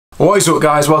What is up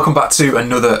guys, welcome back to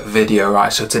another video.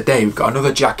 Right, so today we've got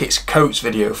another jackets coats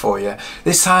video for you.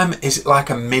 This time is like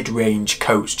a mid-range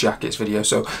coats jackets video,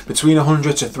 so between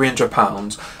 100 to 300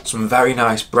 pounds, some very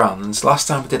nice brands. Last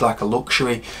time we did like a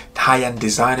luxury high-end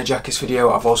designer jackets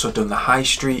video. I've also done the high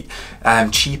street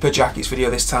cheaper jackets video.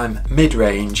 This time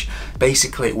mid-range,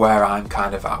 basically where I'm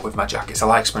kind of at with my jackets. I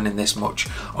like spending this much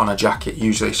on a jacket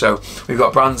usually, so we've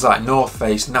got brands like North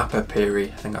Face,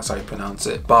 Napapijri, I think that's how you pronounce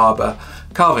it, Barbour,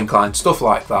 Calvin Klein, stuff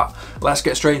like that. Let's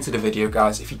get straight into the video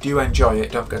guys. If you do enjoy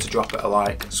it, don't forget to drop it a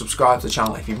like, subscribe to the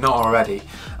channel if you've not already,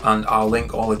 and I'll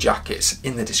link all the jackets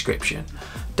in the description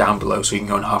down below so you can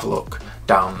go and have a look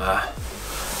down there.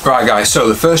 Right guys, so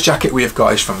the first jacket we have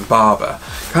got is from Barbour.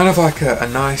 Kind of like a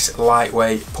nice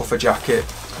lightweight puffer jacket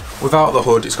without the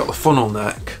hood. It's got the funnel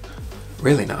neck,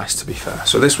 really nice to be fair.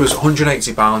 So this was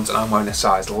 £180 and I'm wearing a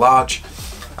size large.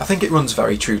 I think it runs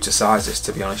very true to sizes,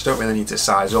 to be honest. Don't really need to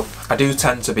size up. I do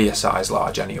tend to be a size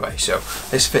large anyway, so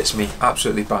this fits me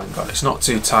absolutely bang on. It's not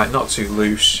too tight, not too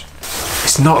loose.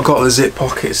 It's not got the zip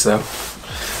pockets though.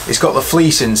 It's got the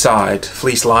fleece inside,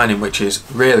 fleece lining, which is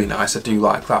really nice. I do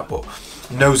like that, but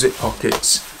no zip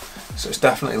pockets. So it's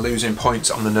definitely losing points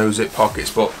on the no zip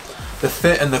pockets, but the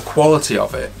fit and the quality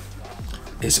of it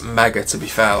is mega, to be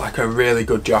fair. Like a really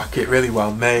good jacket, really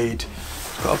well made.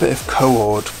 It's got a bit of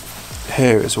cord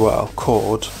here as well,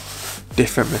 cord,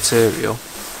 different material.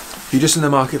 If you're just in the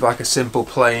market for like a simple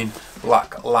plain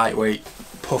black lightweight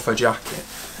puffer jacket,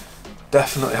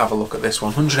 definitely have a look at this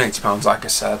one. £180 like I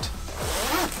said.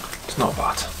 It's not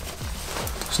bad.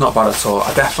 It's not bad at all.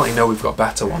 I definitely know we've got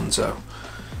better ones though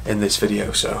in this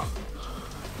video, so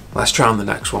let's try on the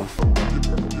next one.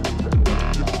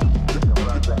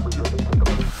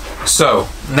 So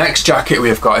next jacket we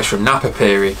have got is from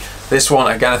Napapijri. This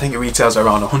one, again, I think it retails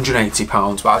around £180,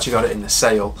 but I actually got it in the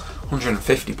sale,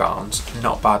 £150,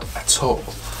 not bad at all.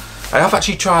 I have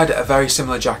actually tried a very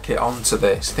similar jacket onto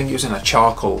this. I think it was in a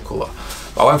charcoal colour,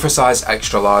 but I went for a size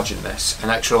extra large in this, and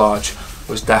extra large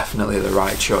was definitely the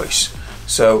right choice.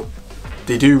 So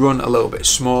they do run a little bit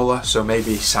smaller, so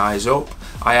maybe size up.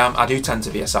 I do tend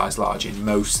to be a size large in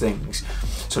most things,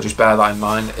 so just bear that in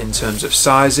mind in terms of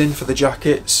sizing for the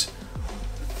jackets.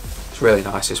 Really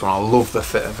nice, this one. I love the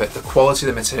fit of it. The quality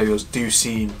of the materials do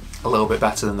seem a little bit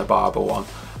better than the Barbour one.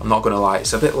 I'm not gonna lie,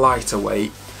 it's a bit lighter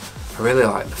weight. I really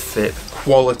like the fit, the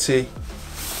quality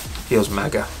feels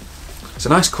mega. It's a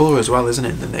nice colour as well, isn't it,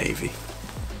 in the navy?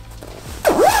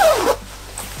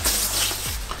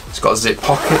 It's got zip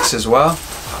pockets as well.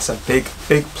 That's a big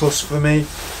plus for me.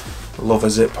 Love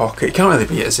a zip pocket. You can't really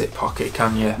beat a zip pocket,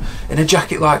 can you? In a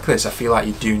jacket like this, I feel like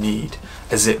you do need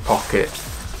a zip pocket.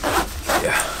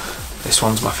 Yeah. This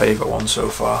one's my favourite one so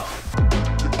far.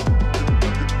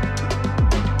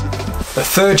 The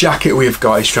third jacket we've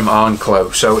got is from ARNE.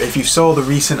 So if you saw the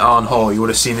recent ARNE haul, you would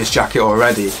have seen this jacket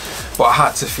already, but I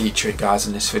had to feature it guys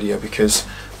in this video because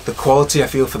the quality I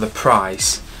feel for the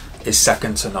price is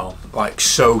second to none. Like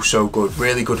so good,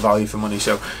 really good value for money.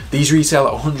 So these retail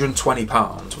at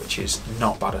 £120, which is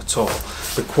not bad at all.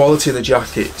 The quality of the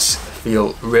jackets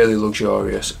feel really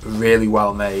luxurious, really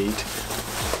well made.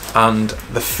 And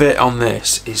the fit on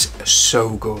this is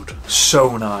so good,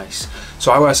 so nice.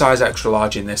 So I wear a size extra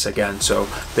large in this again, so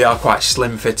they are quite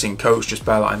slim fitting coats, just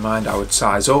bear that in mind. I would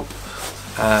size up.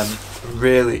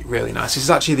 Really nice. This is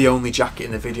actually the only jacket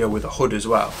in the video with a hood as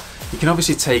well. You can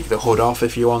obviously take the hood off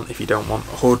if you want, if you don't want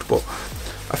a hood, but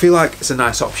I feel like it's a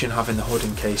nice option having the hood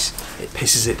in case it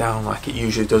pisses it down like it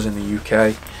usually does in the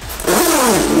UK.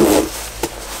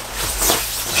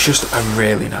 Just a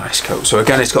really nice coat. So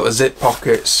again, it's got the zip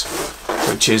pockets,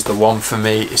 which is the one for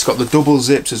me. It's got the double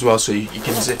zips as well, so you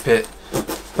can zip it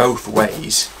both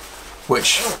ways,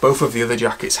 which both of the other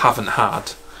jackets haven't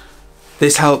had.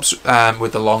 This helps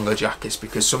with the longer jackets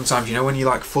because sometimes, you know, when you're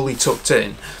like fully tucked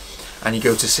in and you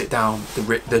go to sit down,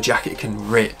 the jacket can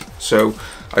rip. So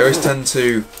I always tend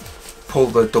to pull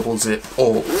the double zip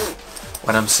up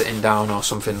when I'm sitting down or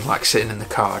something, like sitting in the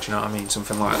car, do you know what I mean?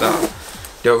 Something like that.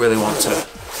 You don't really want to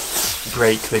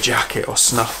break the jacket or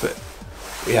snap it.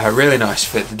 But yeah, really nice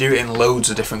fit. They do it in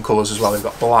loads of different colours as well. They've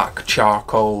got black,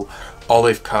 charcoal,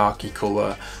 olive khaki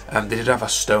colour. They did have a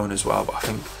stone as well, but I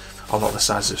think a lot of the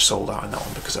sizes have sold out in that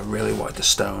one because I really wanted the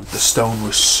stone. The stone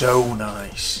was so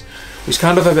nice. It was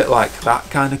kind of a bit like that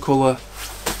kind of colour.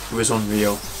 It was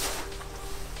unreal.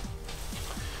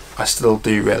 I still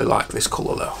do really like this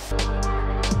colour though.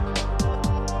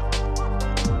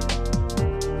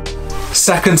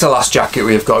 Second to last jacket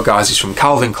we have got guys is from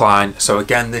Calvin Klein. So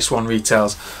again, this one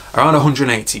retails around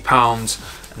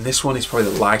 £180 and this one is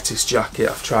probably the lightest jacket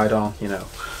I've tried on, you know.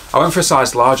 I went for a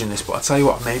size large in this, but I tell you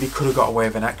what, maybe could have got away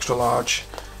with an extra large.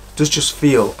 does just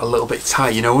feel a little bit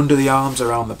tight, you know, under the arms,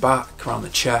 around the back, around the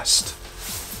chest.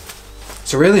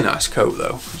 It's a really nice coat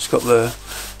though. It's got the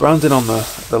branding on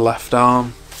the left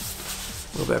arm,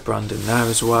 a little bit of branding there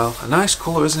as well. A nice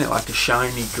colour, isn't it? Like a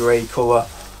shiny grey colour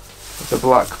with the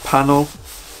black panel,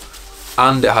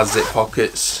 and it has zip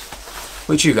pockets,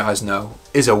 which you guys know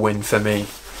is a win for me.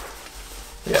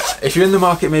 Yeah, if you're in the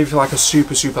market maybe for like a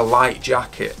super light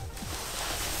jacket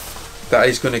that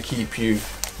is going to keep you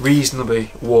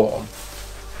reasonably warm,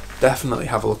 definitely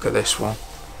have a look at this one.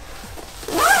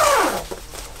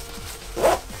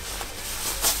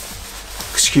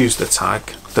 Excuse the tag,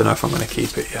 don't know if I'm going to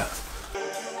keep it yet.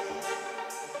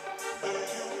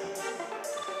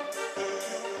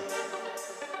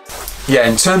 Yeah,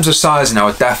 in terms of sizing, I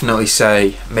would definitely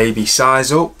say maybe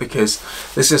size up, because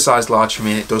this is a size large for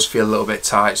me and it does feel a little bit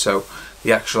tight, so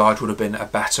the extra large would have been a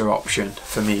better option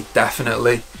for me,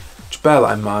 definitely. Just bear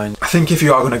that in mind. I think if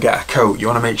you are going to get a coat, you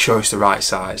want to make sure it's the right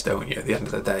size, don't you, at the end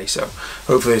of the day? So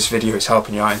hopefully this video is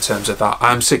helping you out in terms of that.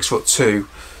 I'm 6'2"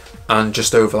 and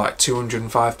just over like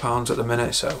 205 pounds at the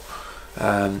minute, so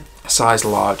a size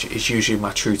large is usually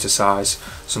my true to size.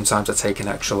 Sometimes I take an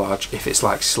extra large if it's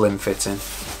like slim fitting.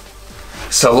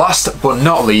 So last but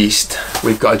not least,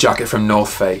 we've got a jacket from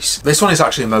North Face. This one is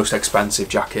actually the most expensive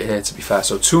jacket here, to be fair,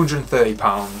 so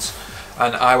 £230,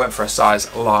 and I went for a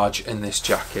size large in this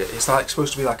jacket. It's like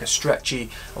supposed to be like a stretchy,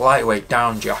 lightweight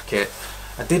down jacket.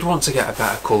 I did want to get a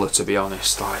better colour, to be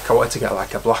honest. Like I wanted to get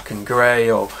like a black and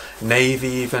grey or navy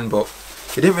even, but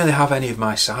they didn't really have any of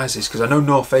my sizes, because I know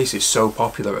North Face is so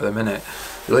popular at the minute.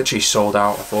 They literally sold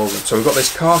out of all of them. So we've got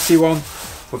this khaki one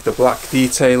with the black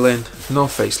detailing,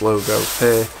 North Face logo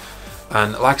here,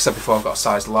 and like I said before, I've got a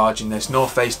size large in this.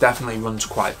 North Face definitely runs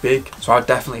quite big, so I'd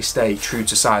definitely stay true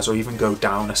to size or even go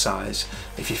down a size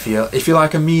if you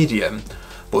like a medium,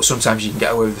 but sometimes you can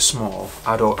get away with a small.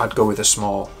 I'd go with a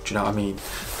small, do you know what I mean?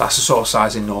 That's the sort of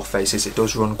size in North Face, is it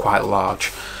does run quite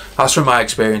large. That's from my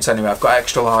experience anyway. I've got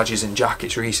extra larges in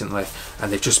jackets recently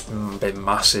and they've just been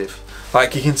massive.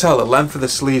 Like you can tell the length of the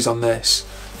sleeves on this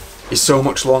is so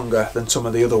much longer than some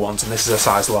of the other ones, and this is a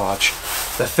size large.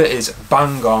 The fit is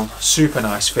bang on, super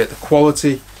nice fit. The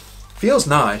quality feels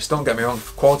nice, don't get me wrong,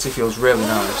 the quality feels really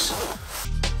nice.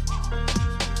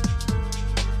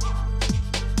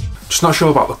 Just not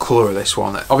sure about the colour of this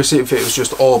one. Obviously if it was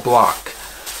just all black,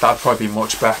 that'd probably be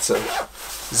much better.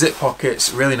 Zip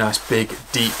pockets, really nice big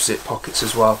deep zip pockets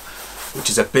as well, which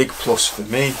is a big plus for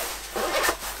me.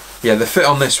 Yeah, the fit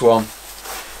on this one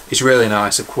is really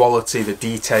nice. The quality, the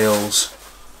details,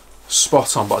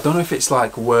 spot on, but I don't know if it's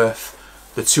like worth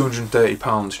the £230, you know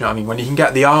what I mean? When you can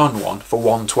get the ARNE one for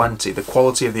 120, the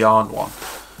quality of the ARNE one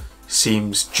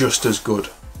seems just as good.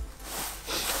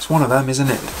 It's one of them, isn't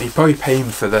it? You're probably paying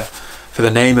for the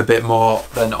name a bit more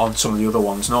than on some of the other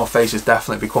ones. North Face has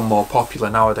definitely become more popular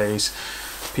nowadays.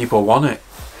 People want it.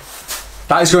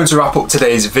 That is going to wrap up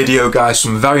today's video, guys.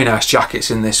 Some very nice jackets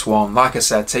in this one. Like I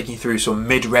said, taking you through some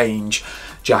mid-range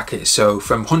jackets, so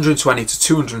from 120 to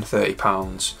 230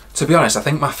 pounds. To be honest, I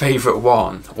think my favourite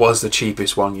one was the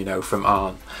cheapest one, you know, from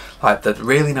ARNE. Like the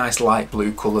really nice light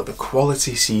blue colour, the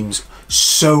quality seems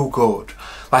so good.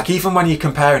 Like even when you're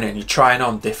comparing it and you're trying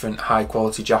on different high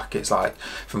quality jackets, like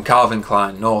from Calvin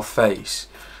Klein, North Face,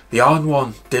 the ARNE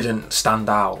one didn't stand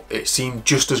out. It seemed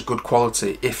just as good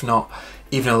quality, if not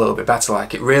even a little bit better.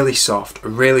 Like it really soft, a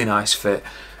really nice fit,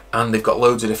 and they've got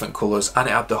loads of different colours, and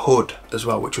it had the hood as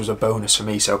well, which was a bonus for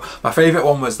me. So my favourite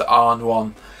one was the ARNE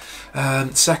one.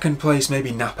 Second place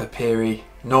maybe Napapijri,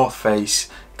 North Face,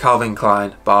 Calvin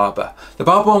Klein, Barbour. The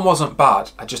Barbour one wasn't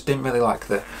bad, I just didn't really like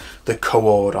the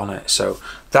cord on it. So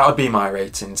that would be my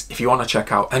ratings. If you want to check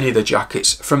out any of the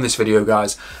jackets from this video,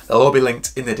 guys, they'll all be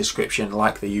linked in the description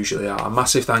like they usually are. A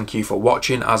massive thank you for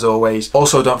watching as always.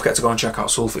 Also, don't forget to go and check out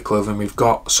Sullivan clothing. We've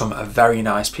got some very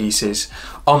nice pieces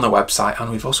on the website, and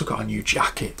we've also got a new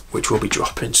jacket which will be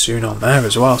dropping soon on there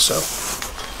as well. So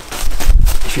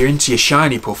if you're into your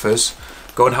shiny puffers,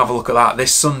 go and have a look at that.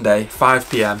 This Sunday 5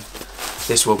 PM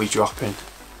this will be dropping.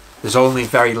 There's only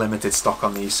very limited stock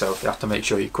on these, so you have to make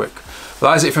sure you're quick.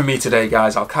 But that is it from me today,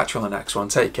 guys. I'll catch you on the next one.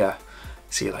 Take care.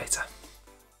 See you later.